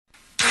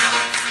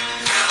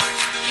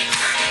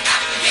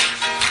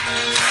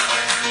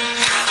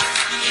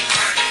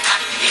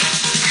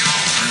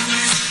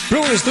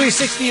Brewers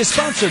 360 is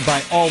sponsored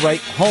by All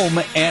Right Home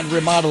and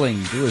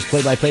Remodeling. Brewers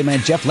play-by-play man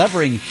Jeff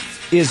Levering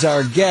is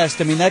our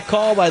guest. I mean, that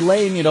call by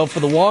Lane,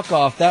 for the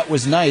walk-off, that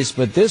was nice,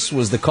 but this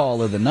was the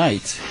call of the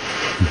night.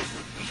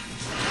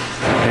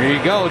 There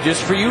you go,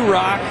 just for you,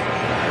 Rock.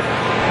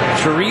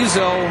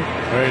 Chorizo.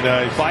 Very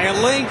nice. By a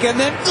link, and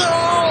then,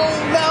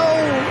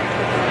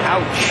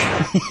 ouch.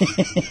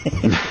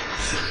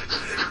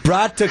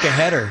 Brad took a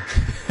header.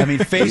 I mean,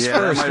 face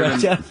first, right,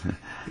 Jeff?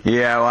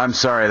 Yeah, well, I'm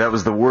sorry. That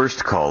was the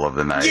worst call of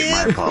the night.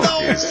 My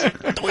apologies.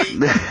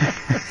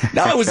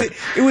 No,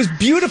 it was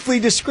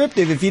beautifully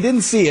descriptive. If you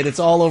didn't see it, it's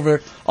all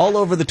over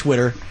the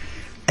Twitter.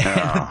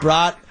 And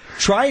Brad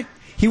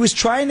he was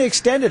trying to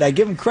extend it. I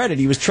give him credit.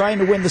 He was trying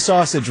to win the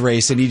sausage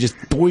race, and he just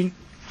boing.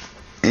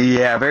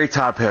 Yeah, very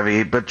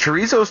top-heavy. But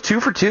Chorizo's 2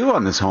 for 2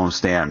 on this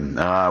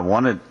homestand.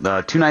 Won it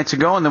 2 nights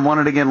ago and then won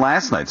it again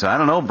last night. So, I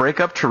don't know,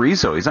 break up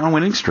Chorizo. He's on a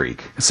winning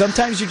streak.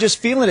 Sometimes you're just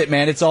feeling it,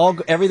 man.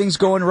 Everything's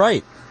going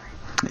right.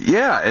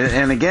 Yeah,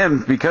 and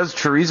again, because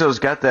Chorizo's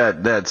got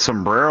that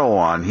sombrero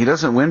on, he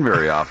doesn't win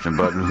very often.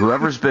 But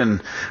whoever's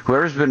been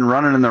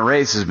running in the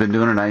race has been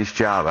doing a nice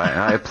job.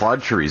 I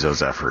applaud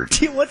Chorizo's effort.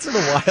 Do you once in a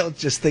while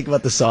just think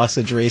about the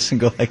sausage race and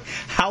go like,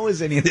 how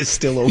is any of this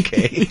still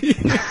okay?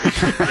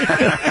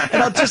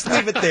 And I'll just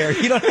leave it there.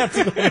 You don't have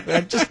to go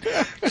anywhere.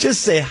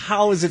 Just say,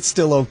 how is it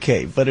still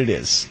okay? But it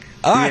is.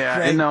 All right, yeah,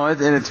 Craig.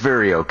 and it's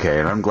very okay,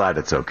 and I'm glad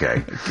it's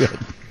okay. Good.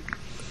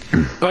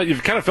 Well, you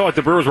kind of felt like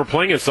the Brewers were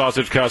playing in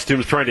sausage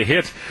costumes, trying to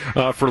hit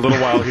for a little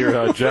while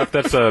here, Jeff.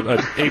 That's an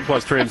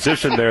A-plus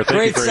transition there.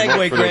 Thank you very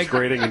much for this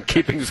grading and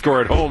keeping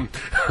score at home.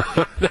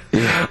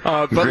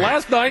 But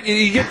last night,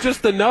 you get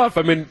just enough.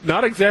 I mean,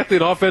 not exactly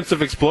an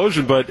offensive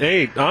explosion, but,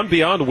 hey, I'm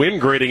beyond win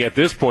grading at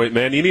this point,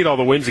 man. You need all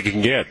the wins you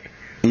can get.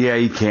 Yeah,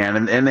 you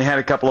can, and they had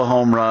a couple of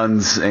home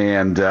runs,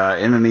 and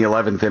in the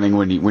 11th inning,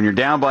 when you're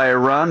down by a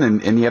run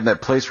and you have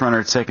that place runner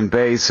at second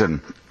base,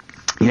 and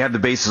you have the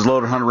bases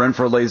loaded, Hunter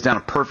Renfroe lays down a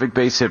perfect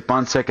base hit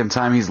bunt. Second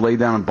time he's laid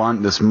down a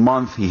bunt this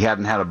month. He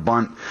hadn't had a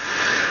bunt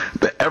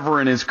ever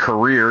in his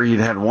career.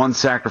 He'd had one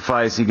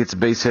sacrifice. He gets a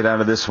base hit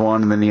out of this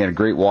one, and then he had a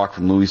great walk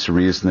from Luis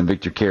Arias, and then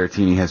Victor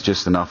Caratini has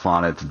just enough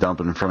on it to dump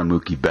it in front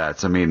of Mookie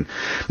Betts. I mean,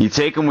 you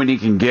take them when you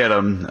can get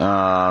them.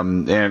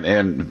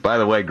 And by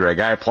the way,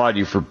 Greg, I applaud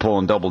you for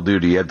pulling double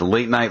duty. You had the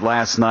late night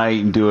last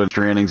night and doing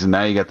extra innings, and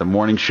now you got the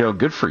morning show.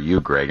 Good for you,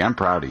 Greg. I'm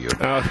proud of you.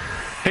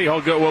 Hey,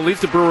 I'll go. Well, at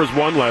least the Brewers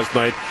won last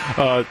night,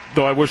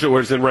 though I wish it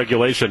was in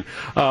regulation.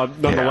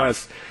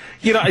 Nonetheless,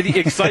 the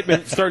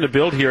excitement starting to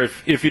build here.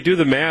 If you do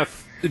the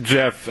math,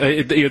 Jeff,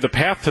 the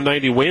path to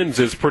 90 wins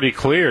is pretty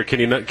clear.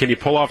 Can you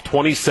pull off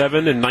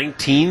 27 and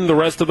 19 the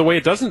rest of the way?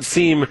 It doesn't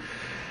seem,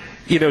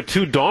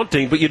 too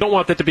daunting, but you don't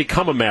want that to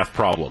become a math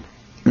problem.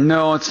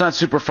 No, it's not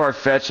super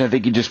far-fetched. I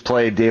think you just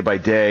play day by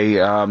day.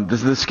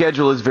 The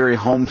schedule is very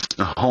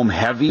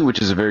home-heavy,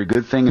 which is a very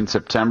good thing in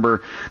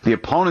September. The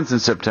opponents in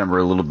September are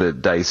a little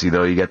bit dicey,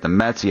 though. You got the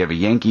Mets. You have a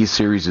Yankees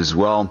series as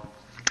well.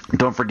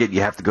 Don't forget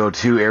you have to go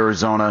to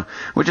Arizona,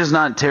 which is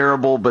not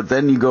terrible, but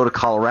then you go to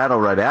Colorado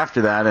right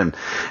after that, and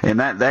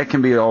that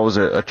can be always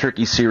a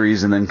tricky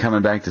series, and then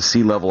coming back to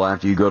sea level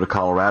after you go to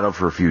Colorado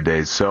for a few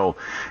days. So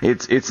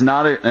it's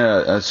not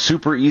a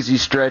super easy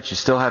stretch. You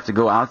still have to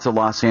go out to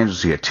Los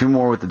Angeles. You get 2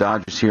 more with the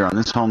Dodgers here on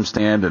this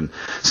homestand, and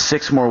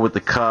 6 more with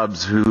the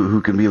Cubs,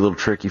 who can be a little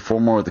tricky,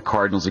 4 more with the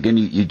Cardinals. Again,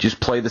 you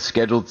just play the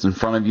schedule that's in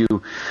front of you.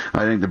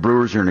 I think the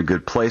Brewers are in a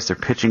good place. Their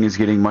pitching is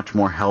getting much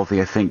more healthy.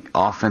 I think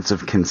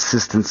offensive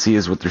consistency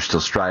is what they're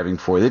still striving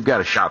for. They've got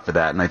a shot for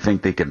that, and I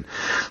think they can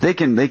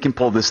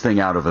pull this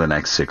thing out over the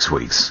next 6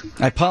 weeks.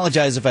 I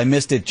apologize if I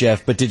missed it,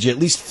 Jeff, but did you at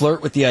least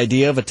flirt with the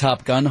idea of a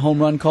Top Gun home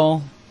run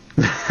call?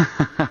 Yeah,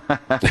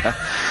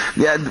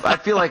 I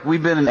feel like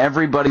we've been in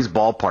everybody's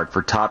ballpark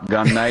for Top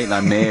Gun night, and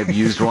I may have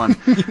used one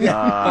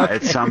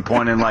at some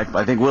point in life.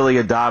 I think Willie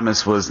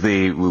Adames was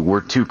we're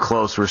too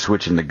close, we're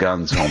switching to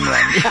guns home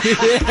run.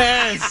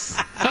 Yes.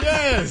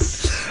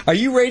 Are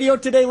you radio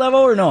today, Levo,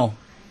 or no?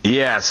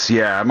 Yes,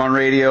 yeah. I'm on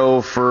radio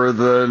for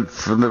the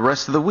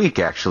rest of the week,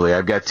 actually.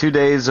 I've got 2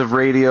 days of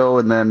radio,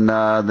 and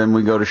then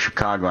we go to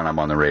Chicago, and I'm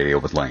on the radio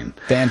with Lane.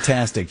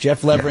 Fantastic.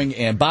 Jeff Levering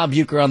and Bob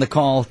Bucher on the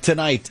call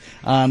tonight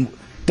on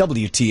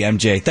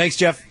WTMJ. Thanks,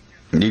 Jeff.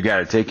 You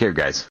got it. Take care, guys.